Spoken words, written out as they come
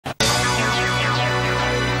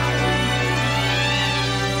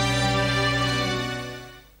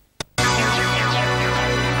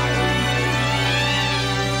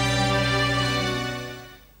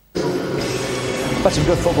But some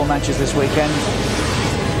good football matches this weekend.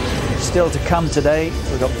 Still to come today,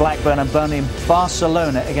 we've got Blackburn and Burnley in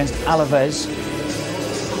Barcelona against Alaves.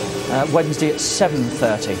 Wednesday at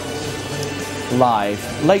 7:30.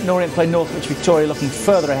 Live. Leyton Orient play Northwich Victoria, looking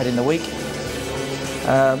further ahead in the week.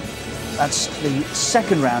 That's the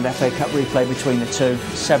second round FA Cup replay between the two,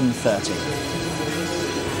 7:30.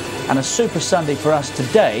 And a Super Sunday for us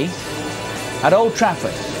today at Old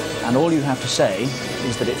Trafford. And all you have to say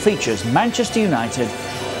is that it features Manchester United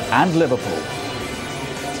and Liverpool.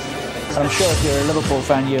 I'm sure if you're a Liverpool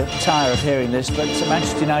fan, you're tired of hearing this, but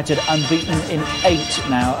Manchester United unbeaten in 8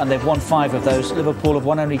 now, and they've won 5 of those. Liverpool have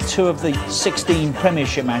won only 2 of the 16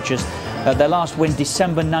 Premiership matches. Their last win,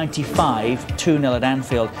 December 95, 2-0 at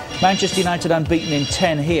Anfield. Manchester United unbeaten in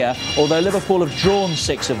 10 here, although Liverpool have drawn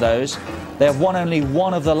 6 of those. They have won only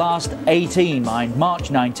 1 of the last 18, mind,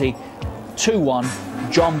 March 90, 2-1,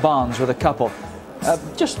 John Barnes with a couple.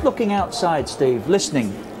 Just looking outside, Steve,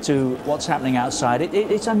 listening to what's happening outside,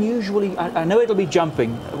 it's unusually, I know it'll be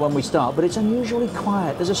jumping when we start, but it's unusually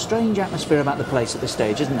quiet. There's a strange atmosphere about the place at this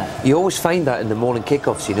stage, isn't there? You always find that in the morning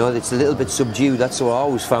kickoffs, you know, it's a little bit subdued. That's what I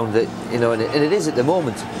always found that, you know, and it is at the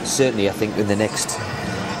moment. Certainly, I think in the next,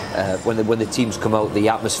 when the teams come out, the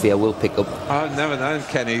atmosphere will pick up. I've never known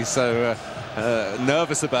Kenny so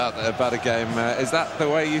nervous about a game. Is that the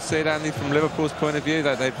way you see it, Andy, from Liverpool's point of view,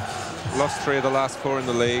 that they've lost 3 of the last 4 in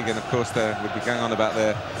the league, and of course they would be going on about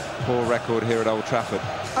their poor record here at Old Trafford?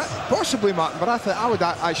 Possibly, Martin, but I would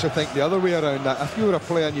actually think the other way around, that if you were a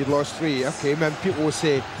player and you'd lost 3, okay, then people will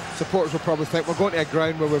say, supporters will probably think, we're going to a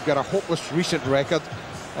ground where we've got a hopeless recent record.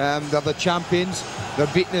 They're the champions. They're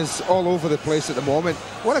beating us all over the place at the moment.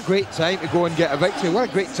 What a great time to go and get a victory. What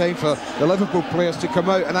a great time for the Liverpool players to come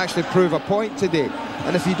out and actually prove a point today.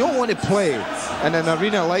 And if you don't want to play in an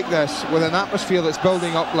arena like this with an atmosphere that's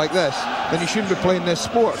building up like this, then you shouldn't be playing this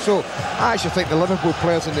sport. So I actually think the Liverpool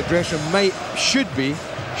players in the dressing room should be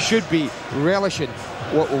relishing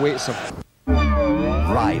what awaits them.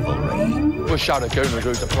 Rivalry. Push out a counter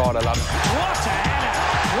goes to Prada, lad. What a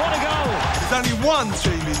header! What a goal! There's only one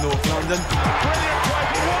team in North London. Brilliant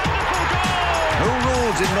work, wonderful goal! Who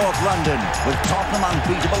rules in North London, with Tottenham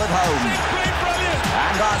unbeatable at home? Brilliant!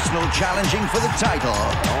 And Arsenal challenging for the title.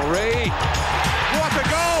 Henry! What a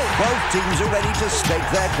goal! Both teams are ready to stake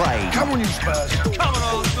their claim. Come on, you Spurs! Come on,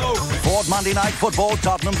 Arsenal! Fourth Monday Night Football,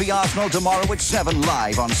 Tottenham v Arsenal tomorrow at 7,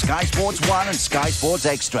 live on Sky Sports 1 and Sky Sports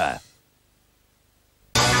Extra.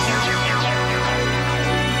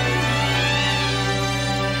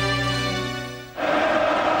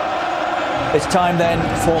 It's time then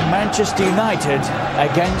for Manchester United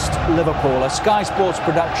against Liverpool. A Sky Sports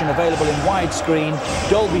production available in widescreen,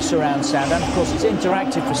 Dolby surround sound, and of course it's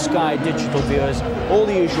interactive for Sky digital viewers. All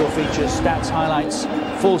the usual features, stats, highlights,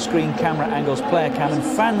 full screen camera angles, player cam and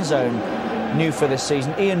fan zone new for this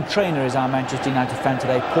season. Ian Traynor is our Manchester United fan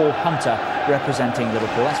today, Paul Hunter representing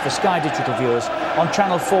Liverpool. That's for Sky digital viewers on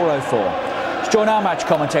channel 404. Let's join our match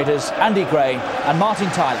commentators, Andy Gray and Martin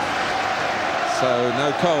Tyler. So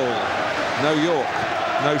no Cole, no York,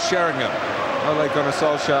 no Sheringham. Ole Gunnar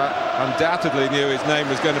Solskjaer undoubtedly knew his name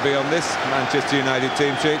was going to be on this Manchester United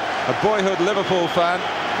team sheet. A boyhood Liverpool fan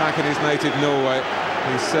back in his native Norway.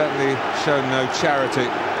 He's certainly shown no charity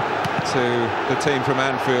to the team from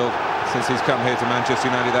Anfield since he's come here to Manchester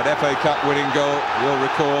United. That FA Cup winning goal, you'll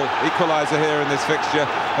recall, equaliser here in this fixture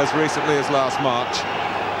as recently as last March.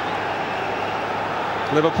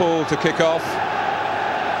 Liverpool to kick off.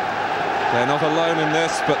 They're not alone in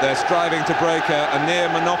this, but they're striving to break a near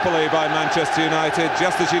monopoly by Manchester United,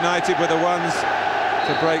 just as United were the ones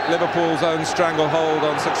to break Liverpool's own stranglehold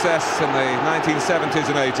on success in the 1970s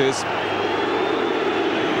and 80s.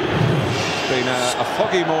 It's been a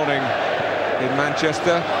foggy morning in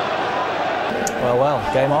Manchester. Well,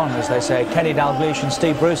 game on, as they say. Kenny Dalglish and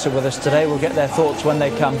Steve Bruce are with us today. We'll get their thoughts when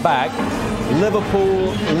they come back.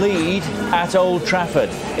 Liverpool lead at Old Trafford.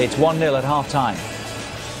 It's 1-0 at half-time.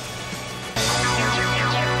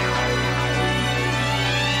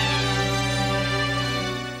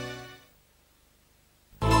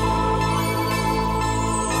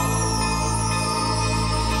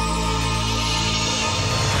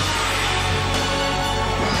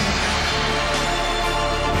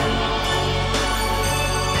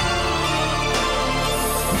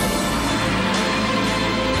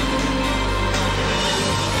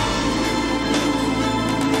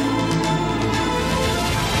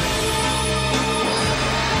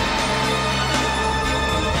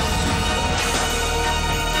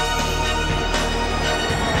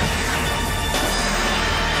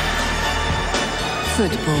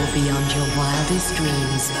 Football beyond your wildest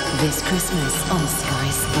dreams, this Christmas on Sky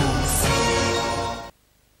Sports.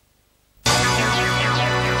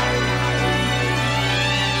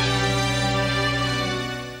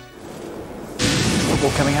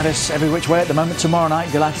 Football coming at us every which way at the moment. Tomorrow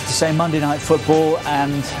night, delighted to say Monday Night Football,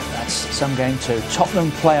 and that's some game too.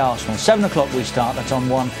 Tottenham play Arsenal. 7 o'clock we start, that's on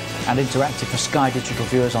One, and interactive for Sky Digital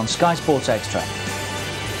viewers on Sky Sports Extra.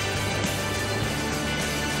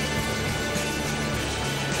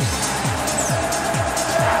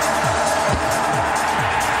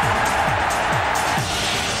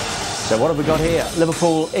 So what have we got here?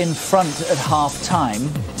 Liverpool in front at half-time.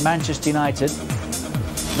 Manchester United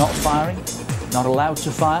not firing, not allowed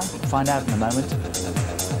to fire. Find out in a moment.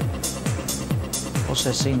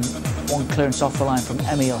 Also seen one clearance off the line from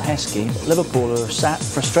Emile Heskey. Liverpool, who have sat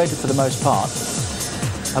frustrated for the most part,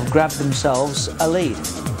 have grabbed themselves a lead.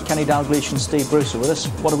 Kenny Dalglish and Steve Bruce are with us.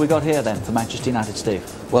 What have we got here then for Manchester United, Steve?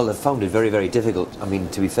 Well, they've found it very, very difficult. I mean,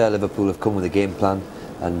 to be fair, Liverpool have come with a game plan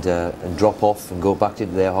and drop off and go back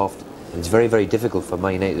into their half. It's very, very difficult for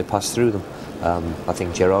Man United to pass through them. I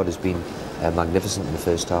think Gerrard has been magnificent in the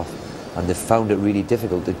first half, and they've found it really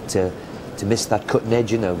difficult to miss that cutting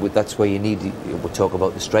edge. You know, that's where you need. We'll talk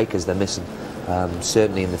about the strikers they're missing,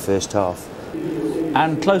 certainly in the first half.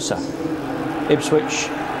 And closer, Ipswich,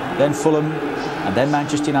 then Fulham, and then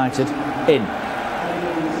Manchester United in.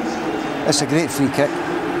 It's a great free kick.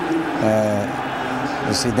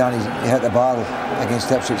 As I say, Danny, he hit the bar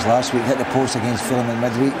against Ipswich last week, hit the post against Fulham in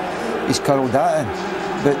midweek. He's curled that in.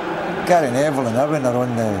 But Gary Neville and Irwin are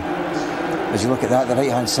on the, as you look at that, the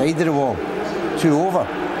right-hand side of the wall. 2 over.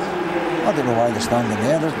 I don't know why they're standing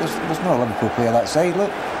there. There's no Liverpool player that side.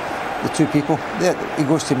 Look, the 2 people. He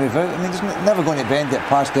goes to move out. I mean, he's never going to bend it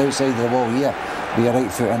past the outside of the wall here with your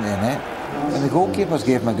right foot into the net. And the goalkeepers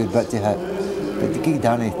gave him a good bit to hit. But to give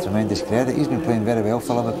Danny tremendous credit. He's been playing very well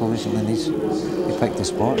for Liverpool recently, and he picked the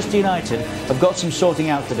spot. Manchester United have got some sorting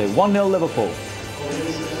out to do. 1-0 Liverpool.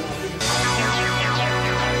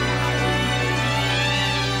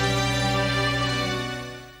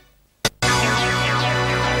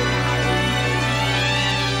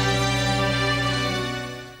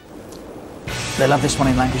 They love this one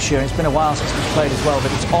in Lancashire. It's been a while since it's played as well,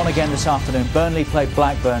 but it's on again this afternoon. Burnley play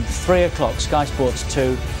Blackburn, 3 o'clock, Sky Sports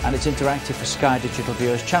 2, and it's interactive for Sky Digital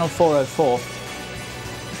viewers. Channel 404.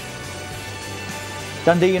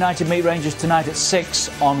 Dundee United meet Rangers tonight at 6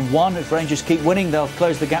 on One. If Rangers keep winning, they'll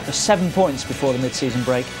close the gap to 7 points before the mid-season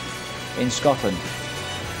break in Scotland.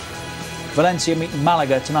 Valencia meet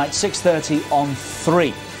Malaga tonight, 6:30 on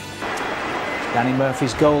 3. Danny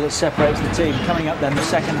Murphy's goal that separates the team. Coming up then, the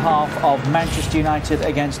second half of Manchester United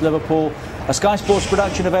against Liverpool. A Sky Sports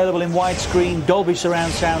production available in widescreen, Dolby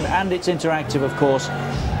surround sound, and it's interactive, of course.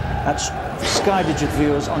 That's Sky Digital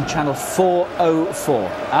viewers on channel 404.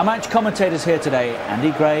 Our match commentators here today,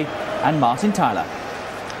 Andy Gray and Martin Tyler.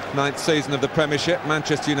 9th season of the Premiership.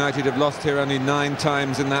 Manchester United have lost here only 9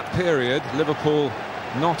 times in that period. Liverpool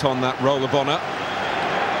not on that roll of honour.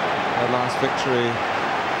 Their last victory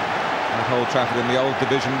at Old Trafford in the old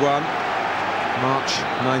Division 1, March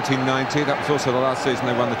 1990. That was also the last season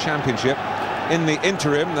they won the Championship. In the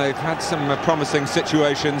interim, they've had some promising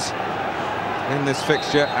situations in this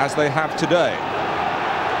fixture, as they have today.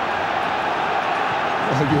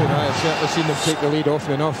 Well, you and I have certainly seen them take the lead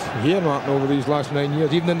often enough here, Martin, over these last 9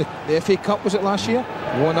 years. Even in the FA Cup, was it last year?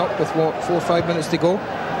 1 up with, what, 4 or 5 minutes to go.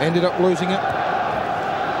 Ended up losing it.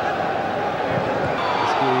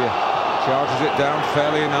 Charges it down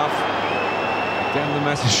fairly enough. Again, the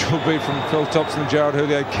message will be from Phil Thompson and Gerard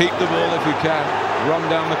Houllier: keep the ball if you can, run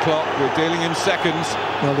down the clock. We're dealing in seconds.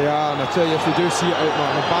 Well, they are, and I tell you, if we do see it out,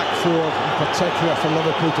 Martin, the back 4 in particular for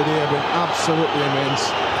Liverpool today have been absolutely immense.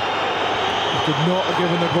 They could not have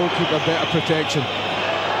given the goalkeeper better protection.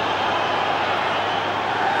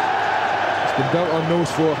 It's been built on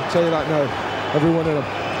those 4, I'll tell you that now, every one of them.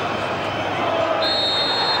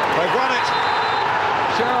 They've won it.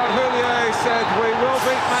 Gerard Houllier said, we will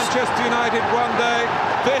beat Manchester United one day.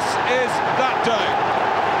 This is that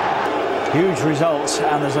day. Huge results,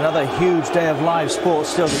 and there's another huge day of live sports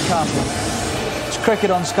still to come. It's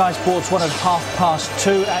cricket on Sky Sports 1 at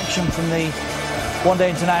 2:30. Action from the one-day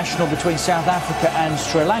international between South Africa and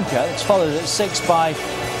Sri Lanka. It's followed at 6 by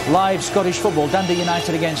live Scottish football, Dundee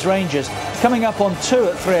United against Rangers. Coming up on 2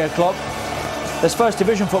 at 3 o'clock, there's First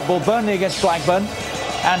Division football, Burnley against Blackburn,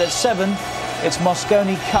 and at 7 it's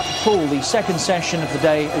Mosconi Cup Pool, the second session of the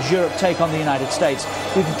day as Europe take on the United States.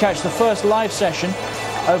 You can catch the first live session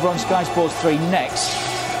over on Sky Sports 3 next.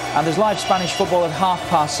 And there's live Spanish football at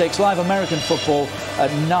 6:30, live American football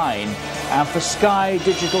at 9. And for Sky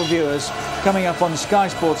Digital viewers, coming up on Sky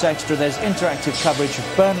Sports Extra, there's interactive coverage of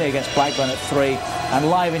Burnley against Blackburn at 3, and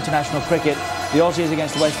live international cricket, the Aussies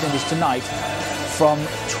against the West Indies tonight from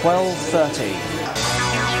 12:30.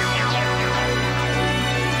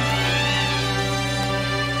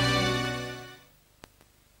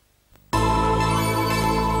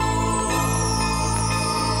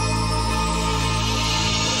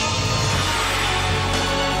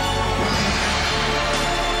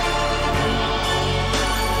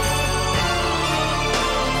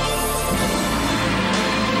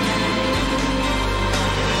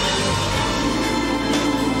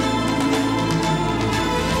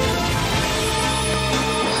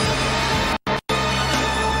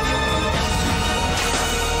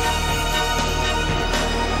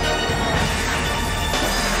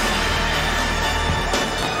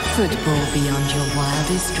 Football beyond your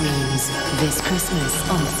wildest dreams this Christmas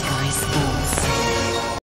on Sky Sports.